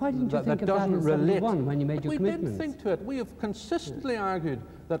But why didn't you think of that in 71 when you made your commitments? We didn't think to it. We have consistently argued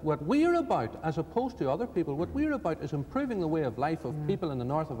that what we are about, as opposed to other people, what we are about is improving the way of life of people in the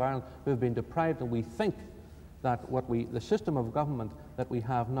north of Ireland who have been deprived, and we think that the system of government that we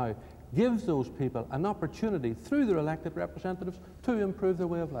have now gives those people an opportunity through their elected representatives to improve their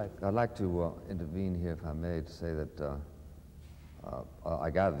way of life. I'd like to intervene here, if I may, to say that I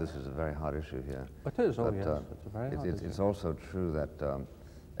gather this is a very hot issue here. It is, oh yes, it's a very hot issue. It's also true that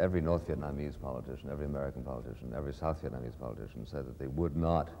every North Vietnamese politician, every American politician, every South Vietnamese politician said that they would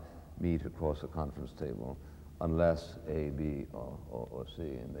not meet across a conference table unless A, B, or C,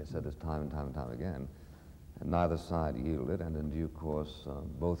 and they said this time and time and time again. And neither side yielded, and in due course,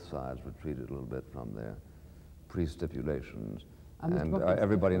 both sides retreated a little bit from their pre-stipulations, and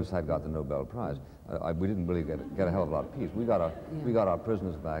everybody inside got the Nobel Prize. We didn't really get a hell of a lot of peace. We got our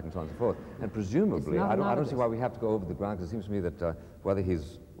prisoners back, and so on and so forth. And presumably, I don't see why we have to go over the ground, because it seems to me that whether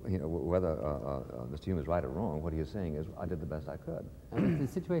Mr. Hume is right or wrong, what he is saying is, I did the best I could. And the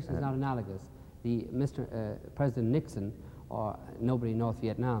situation is not analogous. President Nixon, or nobody in North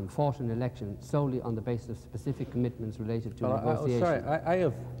Vietnam, fought an election solely on the basis of specific commitments related to negotiation. Sorry,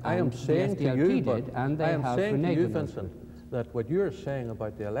 I am saying to you, Vincent, that what you're saying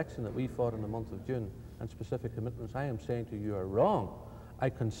about the election that we fought in the month of June and specific commitments, I am saying to you are wrong. I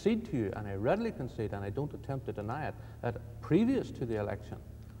concede to you, and I readily concede, and I don't attempt to deny it, that previous to the election,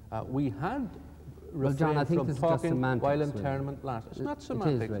 we had refrained from talking while internment lasted. It's not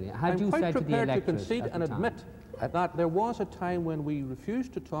semantics. It is really. I'm quite prepared to concede and admit that there was a time when we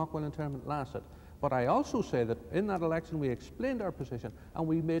refused to talk while internment lasted. But I also say that in that election we explained our position, and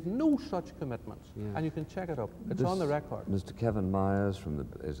we made no such commitments. Yeah. And you can check it up. It's on the record. Mr. Kevin Myers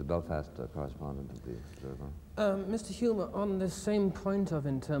is the Belfast correspondent of the Observer. Mr. Hume, on this same point of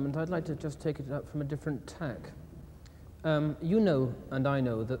internment, I'd like to just take it up from a different tack. You know, and I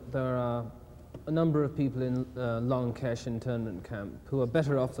know, that there are a number of people in Long Kesh internment camp who are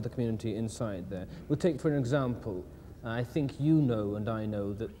better off for the community inside there. We'll take, for an example, I think you know and I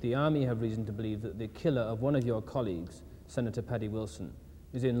know that the Army have reason to believe that the killer of one of your colleagues, Senator Paddy Wilson,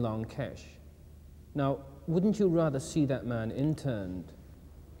 is in Long Kesh. Now, wouldn't you rather see that man interned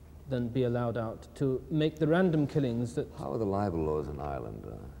than be allowed out to make the random killings that... How are the libel laws in Ireland?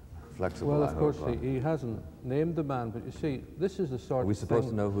 Flexible, well, of course, he hasn't named the man, but you see, this is the sort of we supposed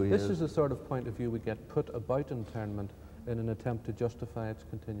to know who he is? This is the sort of point of view we get put about internment in an attempt to justify its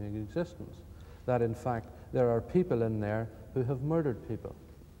continuing existence. That, in fact, there are people in there who have murdered people.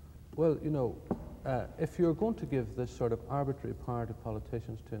 Well, you know, if you're going to give this sort of arbitrary power to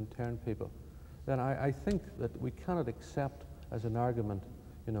politicians to intern people, then I think that we cannot accept as an argument,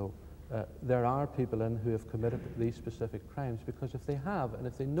 you know, there are people in who have committed these specific crimes, because if they have, and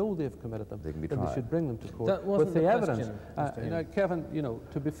if they know they've committed them, then we should bring them to court that wasn't with the evidence. Question, you know, Kevin, you know,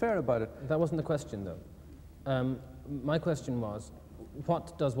 to be fair about it, that wasn't the question, though. My question was,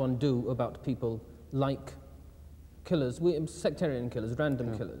 what does one do about people like killers, sectarian killers,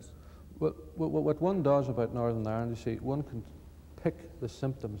 random killers? Well, what one does about Northern Ireland, you see, one can pick the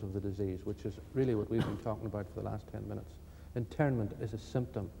symptoms of the disease, which is really what we've been talking about for the last 10 minutes. Internment is a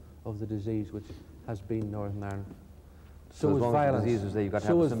symptom of the disease which has been Northern Ireland. So is violence.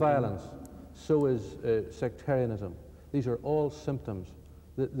 So is violence. So is sectarianism. These are all symptoms.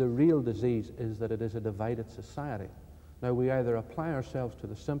 The real disease is that it is a divided society. Now, we either apply ourselves to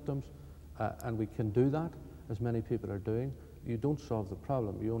the symptoms, and we can do that, as many people are doing. You don't solve the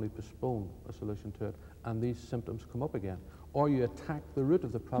problem. You only postpone a solution to it, and these symptoms come up again. Or you attack the root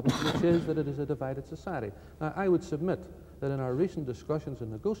of the problem, which is that it is a divided society. Now, I would submit that in our recent discussions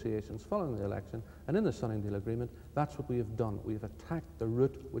and negotiations following the election and in the Sunningdale Agreement, that's what we have done. We have attacked the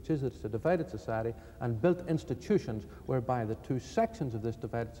root, which is that it's a divided society, and built institutions whereby the two sections of this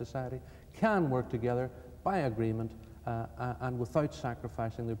divided society can work together by agreement and without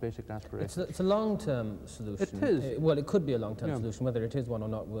sacrificing their basic aspirations. It's a long-term solution. It is. Well, it could be a long-term solution. Whether it is one or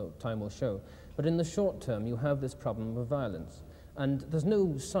not, time will show. But in the short term, you have this problem of violence. And there's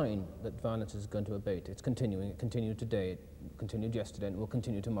no sign that violence is going to abate. It's continuing. It continued today, it continued yesterday, and it will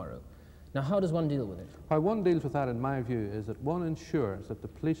continue tomorrow. Now, how does one deal with it? How one deals with that, in my view, is that one ensures that the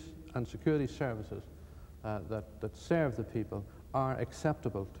police and security services that serve the people are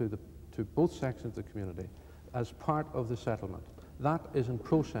acceptable to both sections of the community as part of the settlement. That is in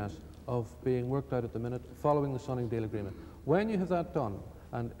process of being worked out at the minute following the Sunningdale Agreement. When you have that done,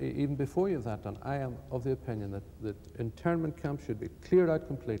 and even before you have that done, I am of the opinion that internment camps should be cleared out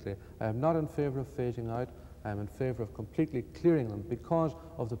completely. I am not in favour of phasing out. I am in favour of completely clearing them because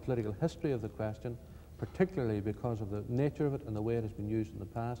of the political history of the question, particularly because of the nature of it and the way it has been used in the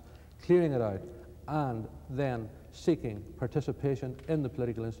past, clearing it out and then seeking participation in the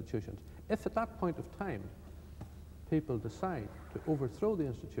political institutions. If at that point of time people decide to overthrow the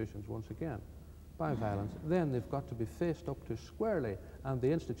institutions once again by violence, then they've got to be faced up to squarely, and the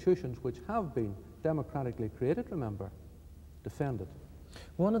institutions which have been democratically created, remember, defended.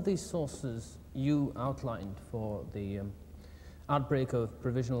 One of these sources you outlined for the outbreak of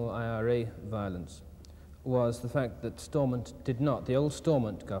provisional IRA violence was the fact that Stormont did not, the old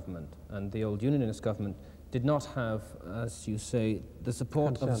Stormont government and the old Unionist government did not have, as you say, the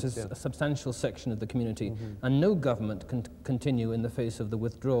support of a substantial section of the community, and no government can continue in the face of the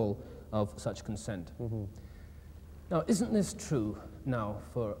withdrawal of such consent. Now, isn't this true now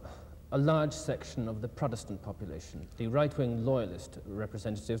for a large section of the Protestant population, the right-wing loyalist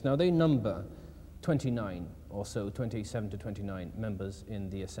representatives? Now, they number 29 or so, 27 to 29 members in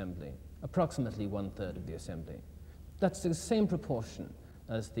the Assembly, approximately 1/3 of the Assembly. That's the same proportion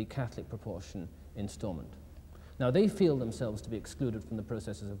as the Catholic proportion in Stormont. Now, they feel themselves to be excluded from the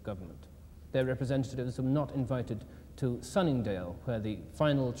processes of government. Their representatives were not invited to Sunningdale, where the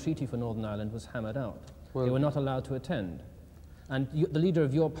final treaty for Northern Ireland was hammered out. Well, they were not allowed to attend. And the leader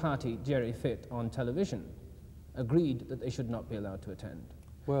of your party, Jerry Fitt, on television, agreed that they should not be allowed to attend.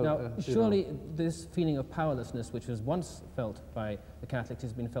 Well, now, surely this feeling of powerlessness, which was once felt by the Catholics,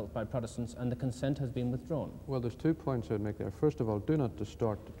 has been felt by Protestants, and the consent has been withdrawn. Well, there's 2 points I'd make there. First of all, do not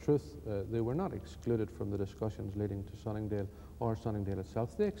distort the truth. They were not excluded from the discussions leading to Sunningdale or Sunningdale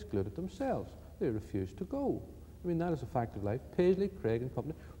itself. They excluded themselves. They refused to go. I mean, that is a fact of life. Paisley, Craig and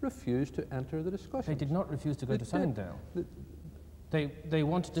company refused to enter the discussions. They did not refuse to go to Sunningdale. They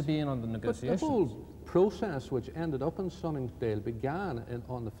wanted to be in on the negotiations. But the whole process which ended up in Sunningdale began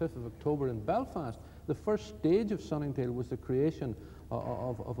on the 5th of October in Belfast. The first stage of Sunningdale was the creation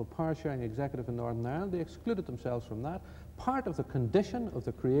of a power-sharing executive in Northern Ireland. They excluded themselves from that. Part of the condition of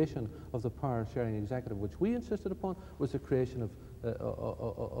the creation of the power-sharing executive, which we insisted upon, was the creation of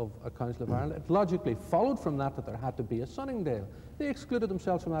a Council of Ireland. It logically followed from that there had to be a Sunningdale. They excluded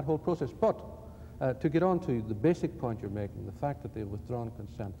themselves from that whole process. But To get on to the basic point you're making, the fact that they've withdrawn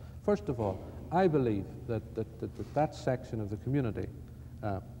consent. First of all, I believe that section of the community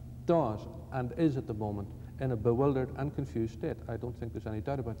does and is at the moment in a bewildered and confused state. I don't think there's any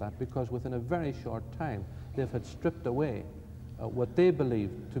doubt about that, because within a very short time they've had stripped away what they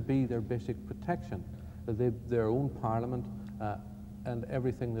believe to be their basic protection, their own parliament and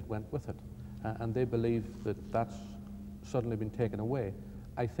everything that went with it. And they believe that that's suddenly been taken away.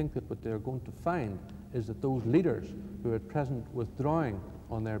 I think that what they're going to find is that those leaders who are at present withdrawing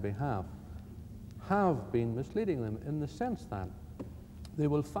on their behalf have been misleading them, in the sense that they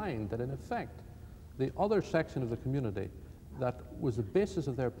will find that, in effect, the other section of the community that was the basis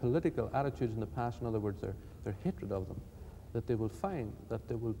of their political attitudes in the past, in other words, their hatred of them, that they will find that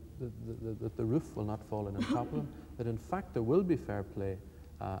that the roof will not fall in on top of them, that in fact there will be fair play,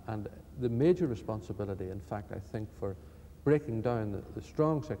 and the major responsibility, in fact, I think, for breaking down the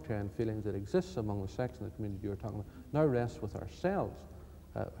strong sectarian feelings that exists among the section of the community you were talking about now rests with ourselves,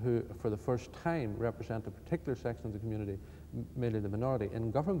 who for the first time represent a particular section of the community, mainly the minority, in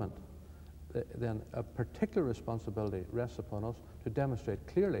government. Then a particular responsibility rests upon us to demonstrate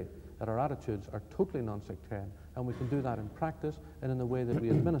clearly that our attitudes are totally non-sectarian, and we can do that in practice and in the way that we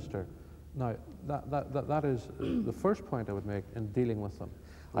administer. Now, that is the first point I would make in dealing with them.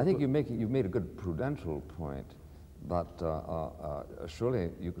 I think you've made a good prudential point, but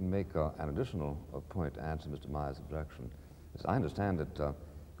surely you can make an additional point to answer Mr. Meyer's objection. As I understand it,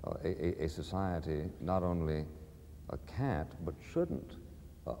 a society not only can't but shouldn't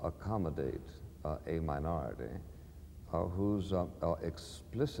accommodate a minority whose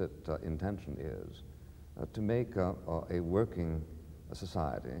explicit intention is to make a working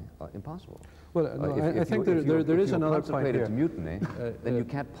society impossible. Well, no, I think there is another point here. If you're mutiny, then you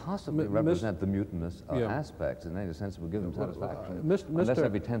can't possibly represent the mutinous aspects in any sense that would give them satisfaction, unless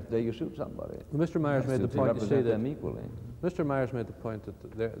every 10th day you shoot somebody. Mr. Myers made the point to say that equally. Mr. Myers made the point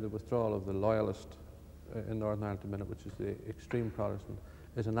that the withdrawal of the loyalist in Northern Ireland at the minute, which is the extreme Protestant,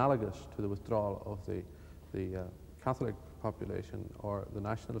 is analogous to the withdrawal of the Catholic population or the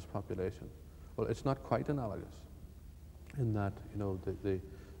nationalist population. Well, it's not quite analogous, in that, you know,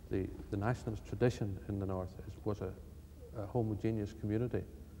 the nationalist tradition in the north was a homogeneous community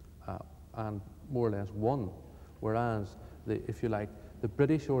and more or less one, whereas if you like, the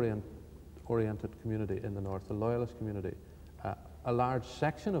British oriented community in the north, the loyalist community, a large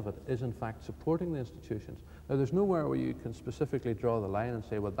section of it is in fact supporting the institutions. Now, there's nowhere where you can specifically draw the line and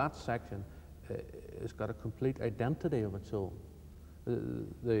say, well, that section has got a complete identity of its own.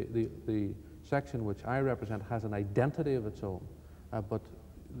 The section which I represent has an identity of its own, but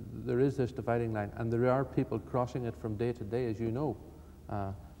there is this dividing line, and there are people crossing it from day to day, as you know.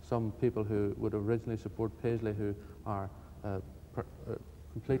 Some people who would originally support Paisley who are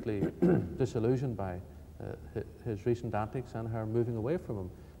completely disillusioned by his recent antics and are moving away from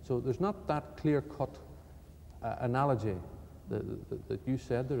him. So there's not that clear-cut analogy that you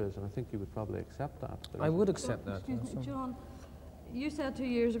said there is, and I think you would probably accept that. I would accept that. Excuse me, John, you said 2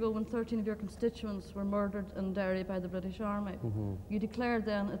 years ago when 13 of your constituents were murdered in Derry by the British Army, you declared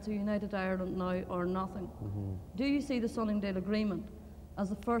then it's a united Ireland now or nothing. Do you see the Sunningdale Agreement as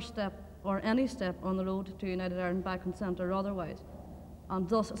the first step, or any step, on the road to united Ireland by consent or otherwise? And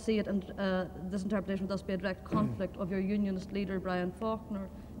thus see it, and this interpretation would thus be a direct conflict of your unionist leader, Brian Faulkner.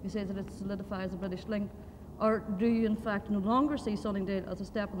 You say that it solidifies the British link. Or do you in fact no longer see Sunningdale as a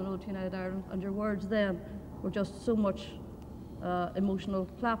step on the road to united Ireland, and your words then were just so much emotional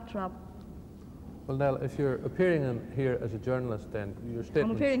claptrap? Well, Nell, if you're appearing here as a journalist, then your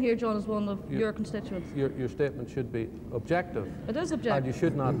statement... I'm appearing here, John, as one of your constituents. Your statement should be objective. It is objective. And you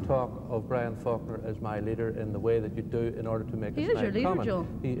should not talk of Brian Faulkner as my leader in the way that you do in order to make a snide comment. He is your leader,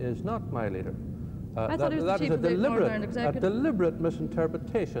 John. He is not my leader. I thought he was the chief of the Northern Ireland Executive. A deliberate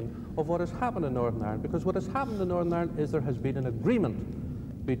misinterpretation of what has happened in Northern Ireland, because what has happened in Northern Ireland is there has been an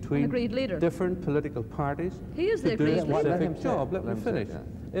agreement between different political parties. He is the agreed leader. Specific job. Let me finish.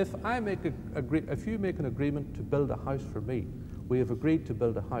 If you make an agreement to build a house for me, we have agreed to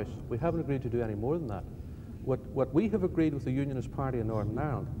build a house. We haven't agreed to do any more than that. What we have agreed with the Unionist Party in Northern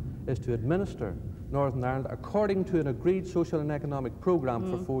Ireland is to administer Northern Ireland according to an agreed social and economic programme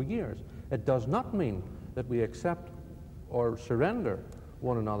for 4 years. It does not mean that we accept or surrender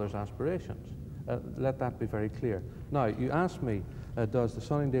one another's aspirations. Let that be very clear. Now, you asked me, does the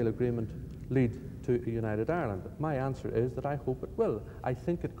Sunningdale Agreement lead to a united Ireland? My answer is that I hope it will. I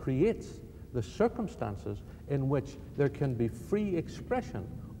think it creates the circumstances in which there can be free expression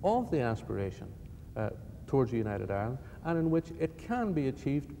of the aspiration towards a united Ireland, and in which it can be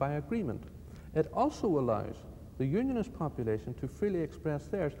achieved by agreement. It also allows the Unionist population to freely express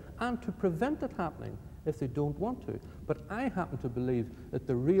theirs and to prevent it happening if they don't want to. But I happen to believe that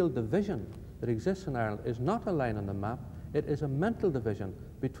the real division that exists in Ireland is not a line on the map. It is a mental division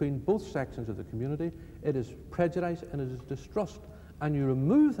between both sections of the community. It is prejudice and it is distrust. And you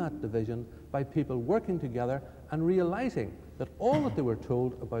remove that division by people working together and realizing that all that they were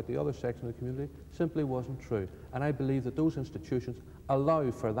told about the other section of the community simply wasn't true. And I believe that those institutions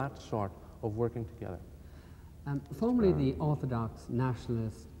allow for that sort of working together. Formerly, the orthodox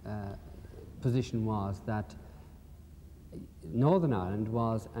nationalist position was that Northern Ireland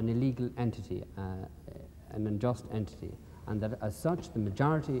was an illegal entity, an unjust entity, and that as such the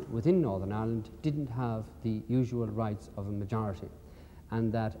majority within Northern Ireland didn't have the usual rights of a majority,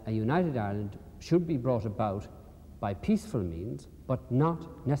 and that a united Ireland should be brought about by peaceful means, but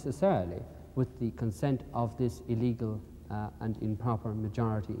not necessarily with the consent of this illegal and improper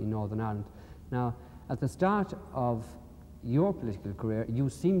majority in Northern Ireland. Now, at the start of your political career, you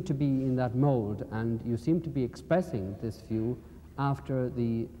seem to be in that mould, and you seem to be expressing this view after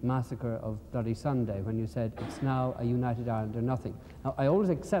the massacre of Bloody Sunday, when you said it's now a united Ireland or nothing. Now, I always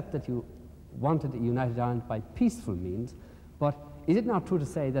accept that you wanted a united Ireland by peaceful means, but is it not true to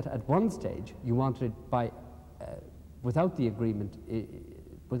say that at one stage you wanted it by without the agreement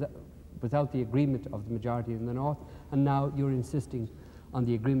of the majority in the north, and now you're insisting on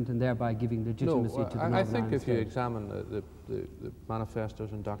the agreement and thereby giving legitimacy to the Northern I think Ireland if you state? examine the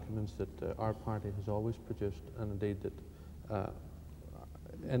manifestos and documents that our party has always produced, and indeed that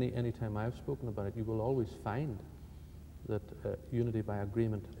any time I've spoken about it, you will always find that unity by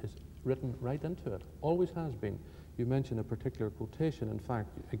agreement is written right into it, always has been. You mentioned a particular quotation. In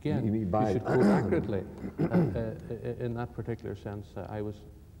fact, again, you should quote accurately. In that particular sense, I was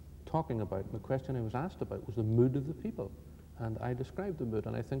talking about, and the question I was asked about was the mood of the people. And I described the mood,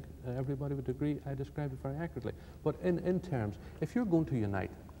 and I think everybody would agree I described it very accurately. But in terms, if you're going to unite,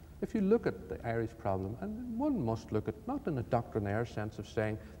 if you look at the Irish problem, and one must look at, not in a doctrinaire sense of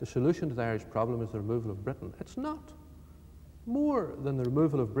saying the solution to the Irish problem is the removal of Britain. It's not. More than the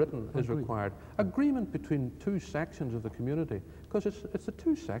removal of Britain is required. Agreement between two sections of the community, because it's the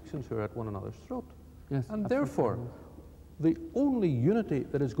two sections who are at one another's throat. Yes, and therefore, the only unity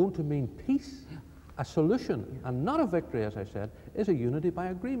that is going to mean peace, a solution, and not a victory, as I said, is a unity by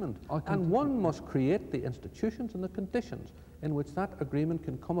agreement. And one must create the institutions and the conditions in which that agreement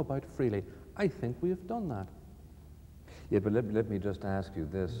can come about freely. I think we have done that. Yeah, but let me just ask you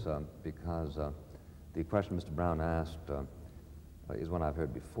this, because the question Mr. Browne asked is one I've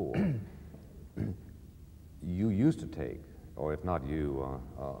heard before. You used to take, or if not you,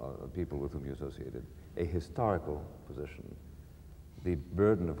 people with whom you associated, a historical position, the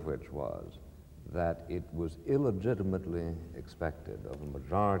burden of which was that it was illegitimately expected of a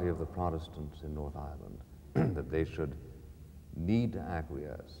majority of the Protestants in North Ireland that they should need to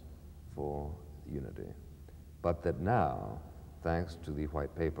acquiesce for unity, but that now, thanks to the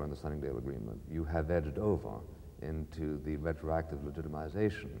White Paper and the Sunningdale Agreement, you have edged over into the retroactive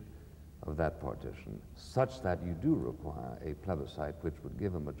legitimization of that partition, such that you do require a plebiscite which would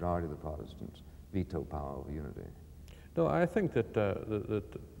give a majority of the Protestants veto power over unity. No, I think that,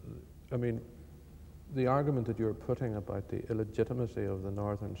 I mean, the argument that you're putting about the illegitimacy of the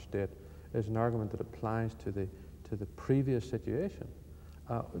northern state is an argument that applies to the previous situation.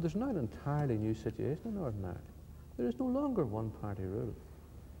 There's not an entirely new situation in Northern Ireland. There is no longer one-party rule.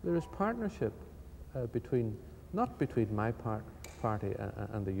 There is partnership not between my party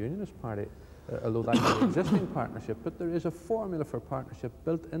and the Unionist Party, although that's an existing partnership, but there is a formula for partnership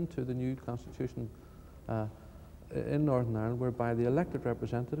built into the new constitution in Northern Ireland, whereby the elected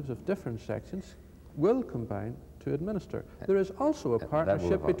representatives of different sections will combine to administer. There is also a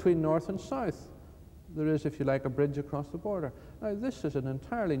partnership between North and South. There is, if you like, a bridge across the border. Now, this is an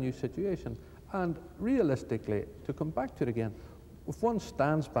entirely new situation, and realistically, to come back to it again, if one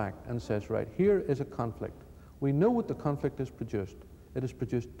stands back and says, right, here is a conflict, we know what the conflict has produced. It has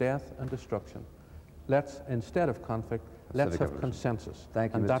produced death and destruction. Let's, instead of conflict, let's have consensus.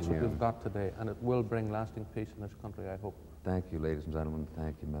 Thank you, and Mr. that's what Hume. we've got today, and it will bring lasting peace in this country, I hope. Thank you, ladies and gentlemen.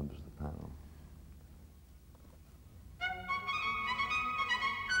 Thank you, members of the panel.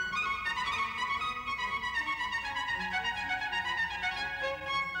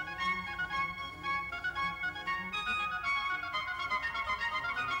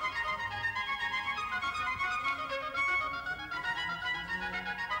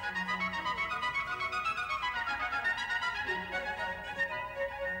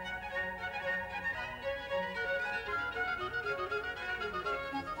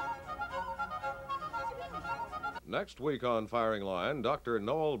 Next week on Firing Line, Dr.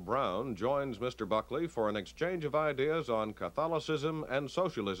 Noel Browne joins Mr. Buckley for an exchange of ideas on Catholicism and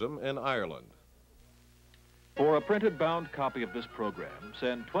socialism in Ireland. For a printed bound copy of this program,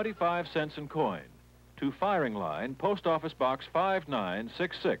 send 25 cents in coin to Firing Line, Post Office Box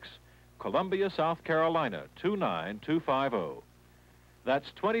 5966, Columbia, South Carolina 29250.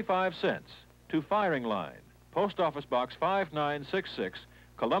 That's 25 cents to Firing Line, Post Office Box 5966,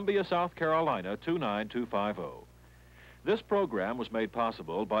 Columbia, South Carolina 29250. This program was made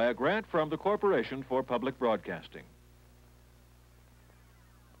possible by a grant from the Corporation for Public Broadcasting.